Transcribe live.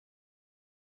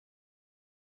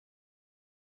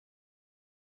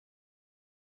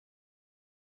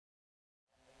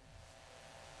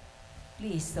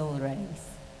Please all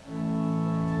rise.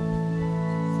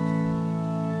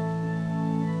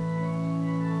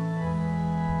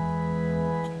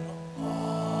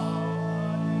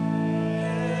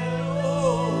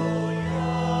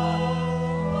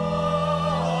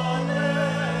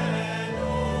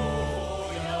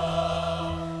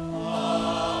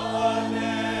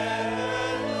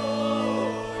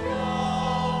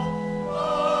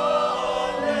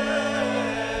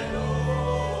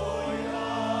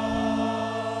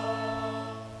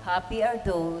 Happy are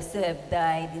those who have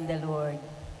died in the Lord.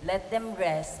 Let them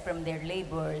rest from their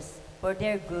labors, for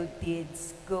their good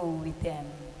deeds go with them.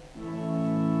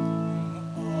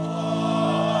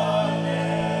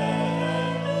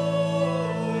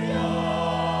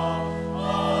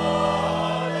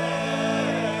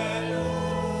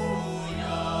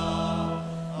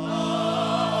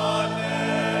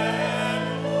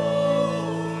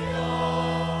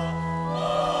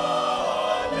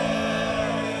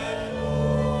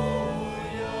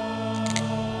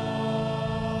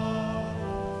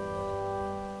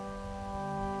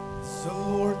 The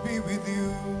Lord be with you.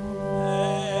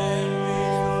 And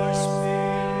with your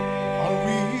spirit. A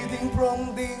reading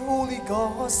from the Holy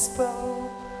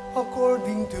Gospel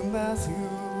according to Matthew.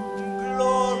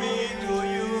 Glory to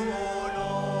you, O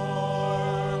Lord.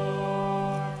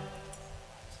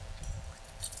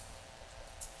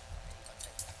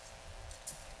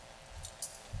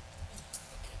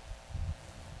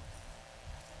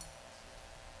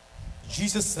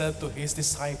 Jesus said to his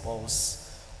disciples,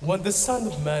 "When the Son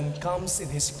of Man comes in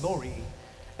his glory,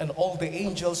 and all the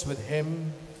angels with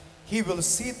him, he will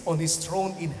sit on his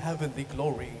throne in heavenly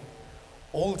glory.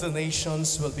 All the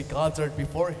nations will be gathered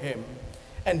before him,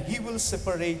 and he will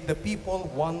separate the people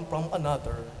one from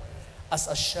another, as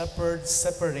a shepherd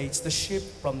separates the sheep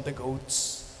from the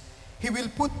goats. He will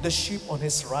put the sheep on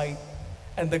his right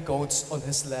and the goats on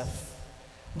his left.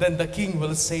 Then the king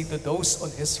will say to those on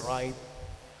his right,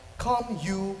 'Come,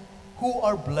 you who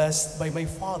are blessed by my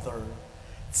Father.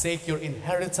 Take your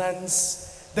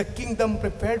inheritance, the kingdom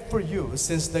prepared for you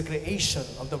since the creation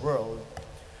of the world.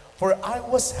 For I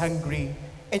was hungry,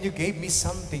 and you gave me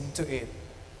something to eat.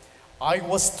 I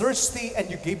was thirsty,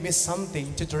 and you gave me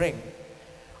something to drink.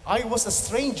 I was a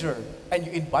stranger, and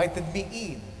you invited me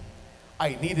in.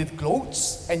 I needed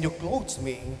clothes, and you clothed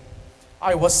me.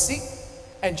 I was sick,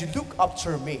 and you looked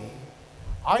after me.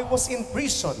 I was in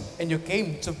prison, and you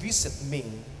came to visit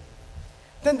me.'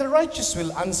 Then the righteous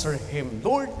will answer him,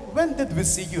 'Lord, when did we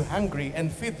see you hungry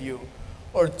and feed you,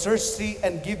 or thirsty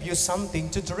and give you something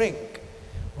to drink?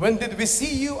 When did we see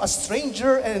you a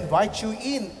stranger and invite you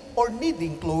in, or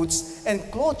needing clothes and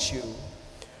clothe you?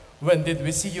 When did we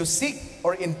see you sick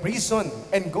or in prison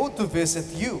and go to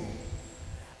visit you?'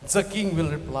 The king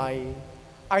will reply,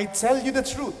 'I tell you the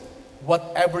truth,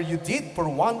 whatever you did for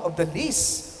one of the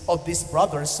least of these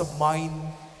brothers of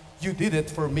mine, you did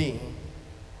it for me.'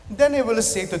 Then he will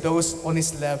say to those on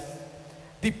his left,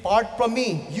 'Depart from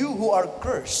me, you who are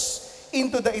cursed,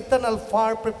 into the eternal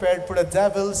fire prepared for the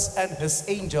devils and his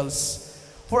angels.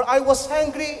 For I was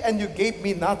hungry, and you gave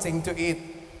me nothing to eat.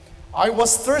 I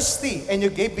was thirsty, and you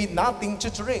gave me nothing to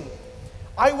drink.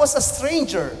 I was a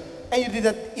stranger, and you did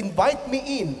not invite me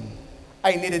in.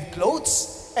 I needed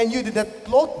clothes, and you did not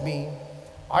clothe me.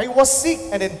 I was sick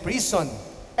and in prison,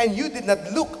 and you did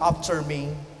not look after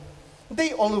me.'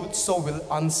 They also will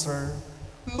answer,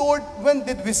 'Lord, when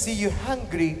did we see you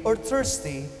hungry or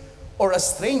thirsty, or a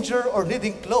stranger or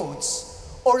needing clothes,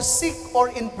 or sick or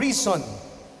in prison,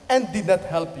 and did not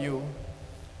help you?'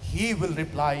 He will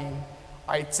reply,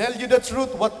 'I tell you the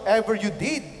truth, whatever you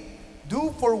did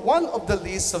do for one of the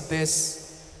least of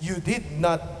this, you did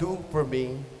not do for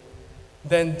me.'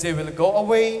 Then they will go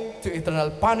away to eternal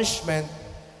punishment,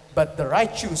 but the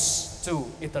righteous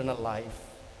to eternal life."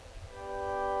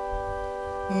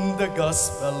 The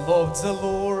Gospel of the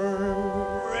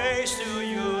Lord. Praise to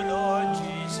you, Lord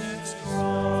Jesus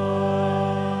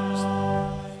Christ.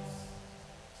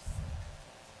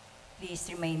 Please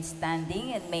remain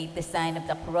standing and make the sign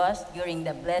of the cross during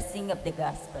the blessing of the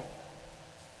gospel.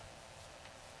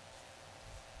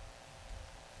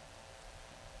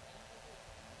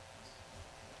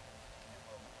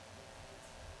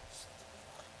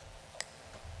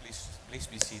 Please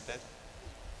be seated.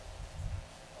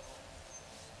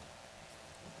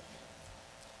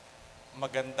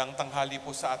 Magandang tanghali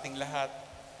po sa ating lahat.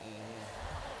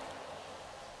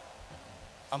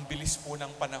 Ang bilis po ng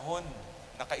panahon,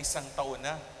 nakaisang taon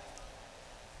na.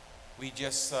 We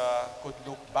just could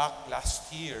look back last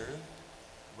year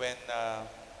when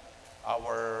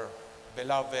our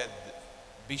beloved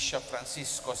Bishop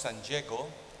Francisco San Diego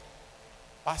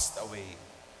passed away.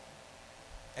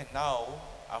 And now,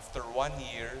 after 1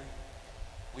 year,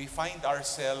 we find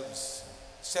ourselves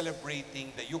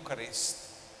celebrating the Eucharist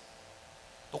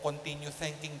to continue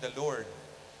thanking the Lord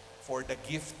for the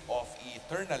gift of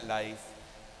eternal life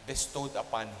bestowed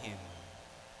upon Him.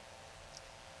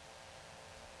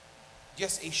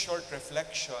 Just a short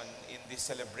reflection in this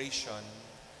celebration,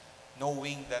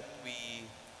 knowing that we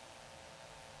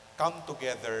come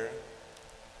together,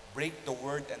 break the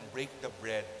word and break the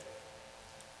bread,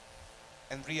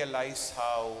 and realize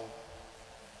how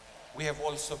we have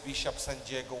also Bishop San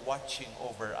Diego watching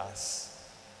over us.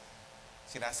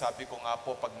 Sinasabi ko nga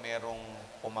po, pag merong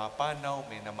pumapanaw,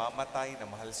 may namamatay na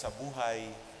mahal sa buhay,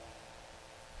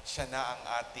 siya na ang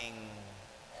ating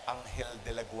Anghel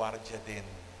de la Guardia din.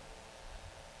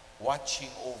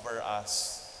 Watching over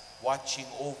us, watching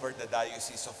over the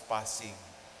Diocese of Pasig,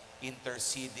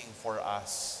 interceding for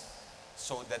us,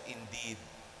 so that indeed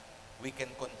we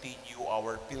can continue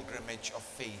our pilgrimage of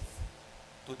faith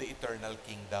to the eternal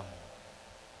kingdom.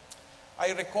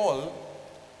 I recall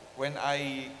when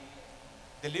I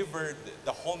delivered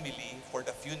the homily for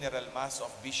the funeral mass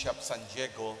of Bishop San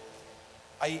Diego,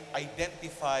 I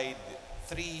identified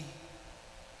 3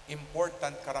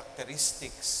 important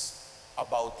characteristics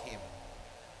about him: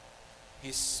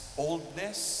 his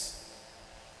boldness,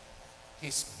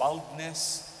 his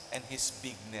baldness, and his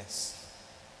bigness.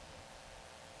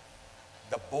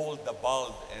 The bold, the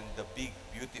bald, and the big,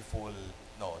 beautiful,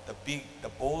 the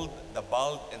bold, the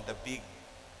bald, and the big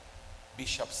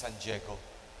Bishop San Diego.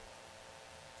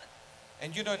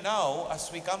 And you know, now,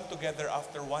 as we come together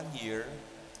after 1 year,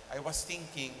 I was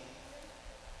thinking,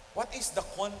 what is the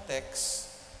context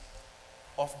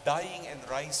of dying and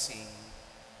rising,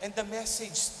 and the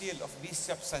message still of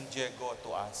Bishop San Diego to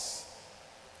us?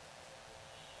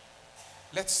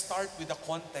 Let's start with the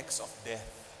context of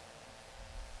death.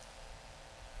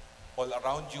 All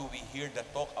around you, we hear the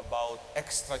talk about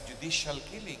extrajudicial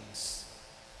killings.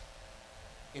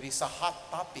 It is a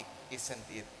hot topic, isn't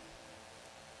it?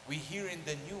 We hear in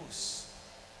the news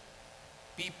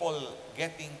people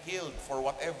getting killed for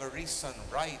whatever reason,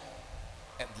 right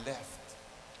and left.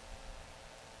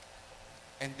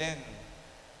 And then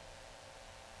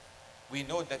we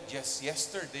know that just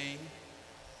yesterday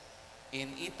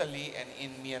in Italy and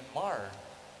in Myanmar,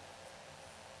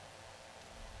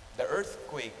 the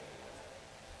earthquake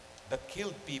that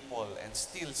killed people and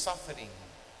still suffering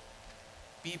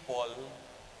people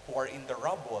who are in the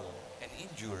rubble and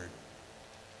injured.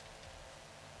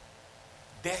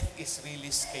 Death is really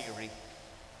scary.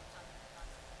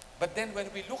 But then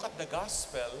when we look at the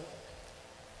gospel,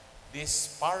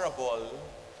 this parable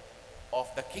of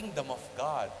the kingdom of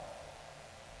God,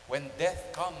 when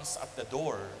death comes at the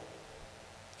door,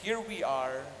 here we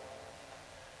are,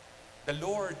 the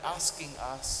Lord asking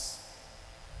us,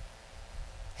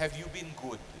 have you been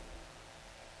good?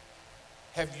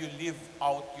 Have you lived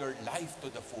out your life to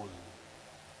the full?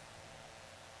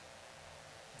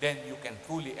 Then you can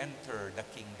truly enter the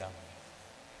kingdom.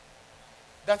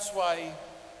 That's why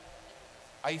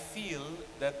I feel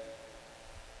that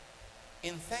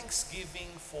in thanksgiving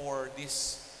for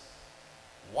this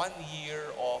 1 year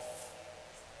of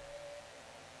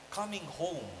coming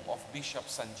home of Bishop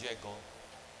San Diego,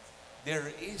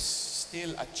 there is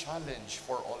still a challenge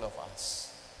for all of us.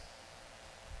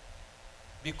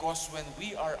 Because when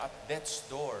we are at death's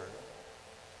door,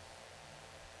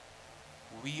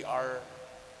 we are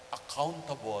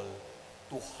accountable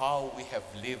to how we have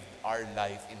lived our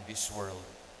life in this world.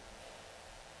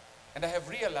 And I have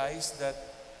realized that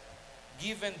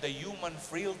given the human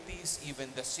frailties, even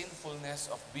the sinfulness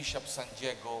of Bishop San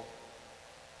Diego,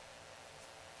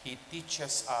 he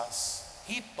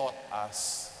taught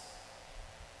us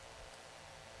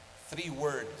 3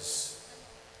 words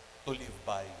to live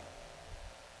by.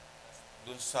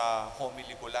 Dun sa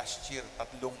homily ko last year,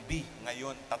 3 B,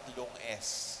 ngayon 3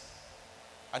 S.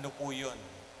 Ano po yun?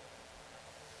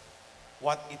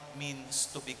 What it means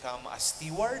to become a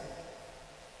steward,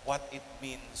 what it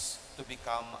means to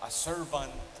become a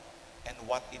servant, and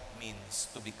what it means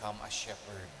to become a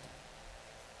shepherd.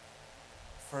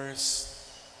 First,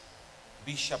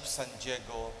 Bishop San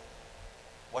Diego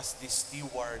was the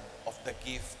steward of the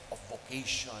gift of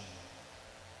vocation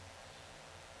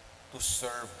to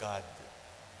serve God.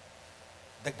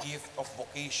 The gift of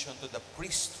vocation to the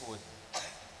priesthood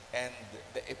and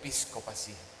the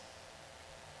episcopacy.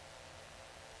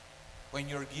 When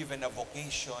you're given a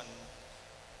vocation,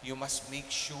 you must make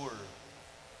sure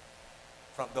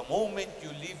from the moment you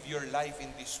live your life in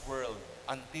this world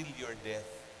until your death,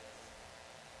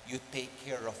 you take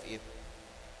care of it.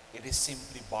 It is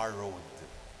simply borrowed.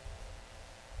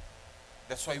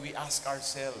 That's why we ask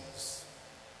ourselves,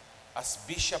 as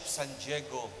Bishop San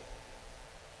Diego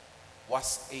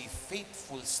was a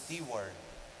faithful steward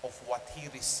of what he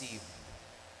received,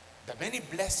 the many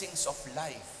blessings of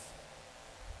life,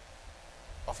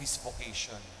 of his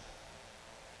vocation,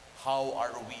 how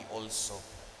are we also?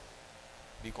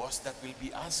 Because that will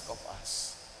be asked of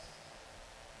us.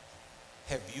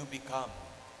 Have you become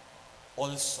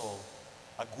also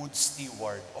a good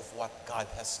steward of what God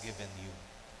has given you?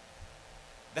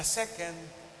 The second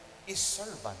is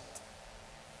servant.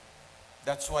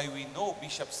 That's why we know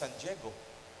Bishop San Diego,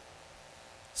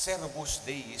 Servus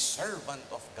Dei, servant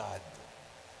of God.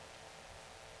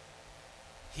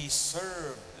 He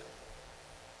served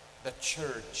the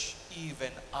church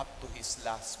even up to his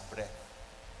last breath.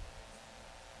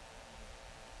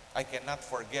 I cannot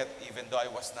forget, even though I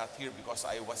was not here because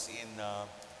I was in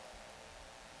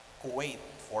Kuwait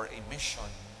for a mission,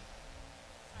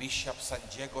 Bishop San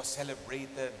Diego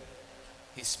celebrated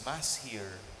his Mass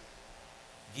here,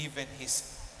 given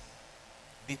his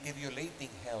deteriorating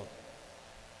health.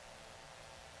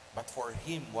 But for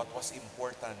him, what was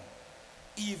important,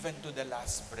 even to the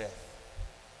last breath,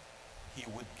 he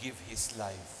would give his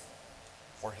life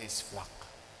for his flock.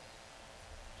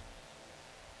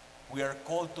 We are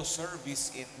called to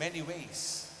service in many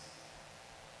ways.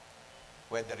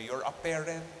 Whether you're a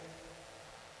parent,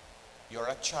 you're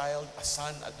a child, a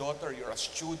son, a daughter, you're a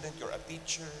student, you're a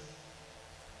teacher,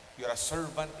 you're a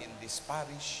servant in this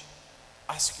parish,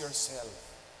 ask yourself,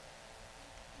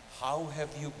 how have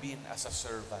you been as a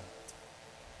servant?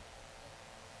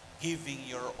 Giving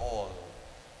your all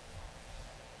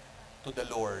to the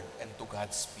Lord and to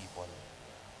God's people.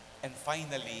 And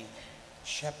finally,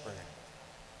 shepherd.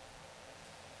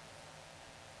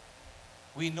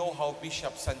 We know how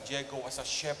Bishop San Diego was a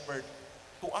shepherd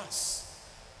to us,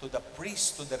 to the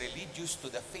priests, to the religious, to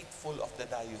the faithful of the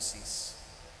diocese.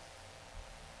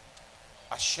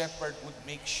 A shepherd would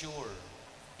make sure,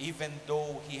 even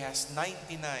though he has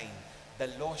 99, the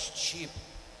lost sheep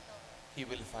he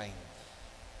will find.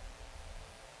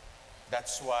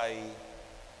 That's why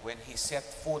when he set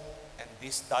foot and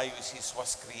this diocese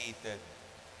was created,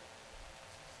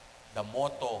 the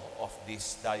motto of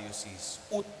this diocese,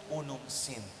 Ut Unum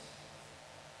Sint,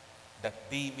 that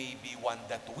they may be one,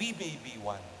 that we may be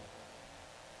one.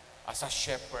 As a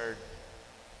shepherd,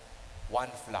 one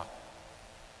flock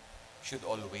should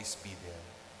always be there.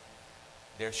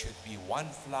 There should be one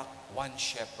flock, one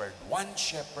shepherd, one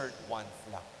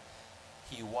flock.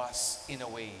 He was, in a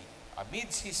way,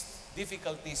 amidst his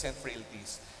difficulties and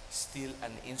frailties, still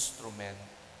an instrument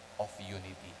of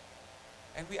unity.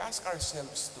 And we ask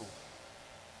ourselves too,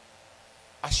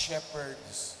 as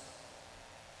shepherds,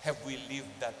 have we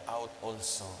lived that out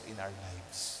also in our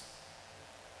lives?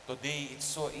 Today, it's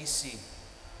so easy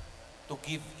to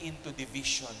give in to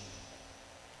division.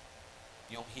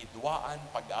 Yung hidwaan,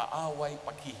 pag-aaway,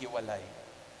 paghihiwalay.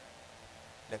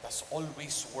 Let us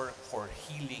always work for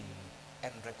healing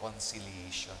and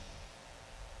reconciliation.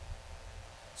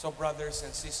 So brothers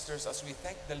and sisters, as we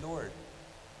thank the Lord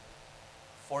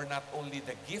for not only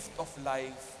the gift of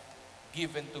life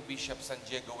given to Bishop San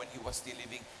Diego when he was still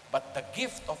living, but the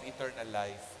gift of eternal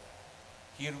life,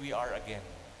 here we are again,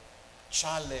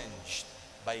 challenged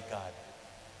by God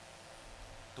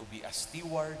to be a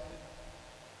steward,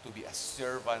 to be a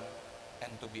servant,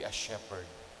 and to be a shepherd.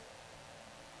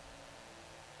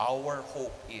 Our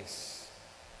hope is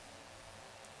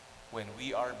when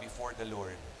we are before the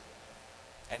Lord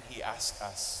and He asks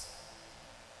us,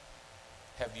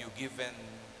 have you given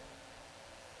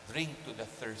drink to the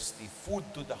thirsty, food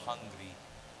to the hungry?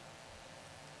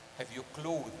 Have you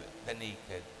clothed the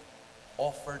naked,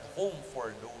 offered home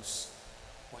for those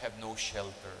who have no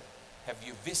shelter? Have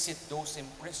you visited those in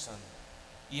prison,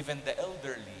 even the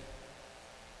elderly?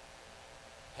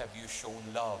 Have you shown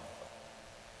love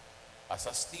as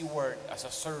a steward, as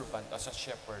a servant, as a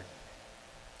shepherd?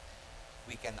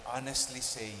 We can honestly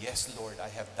say, yes, Lord, I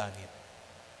have done it.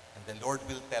 And the Lord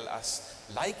will tell us,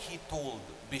 like He told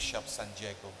Bishop San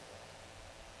Diego,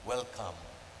 welcome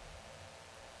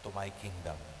to my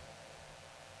kingdom.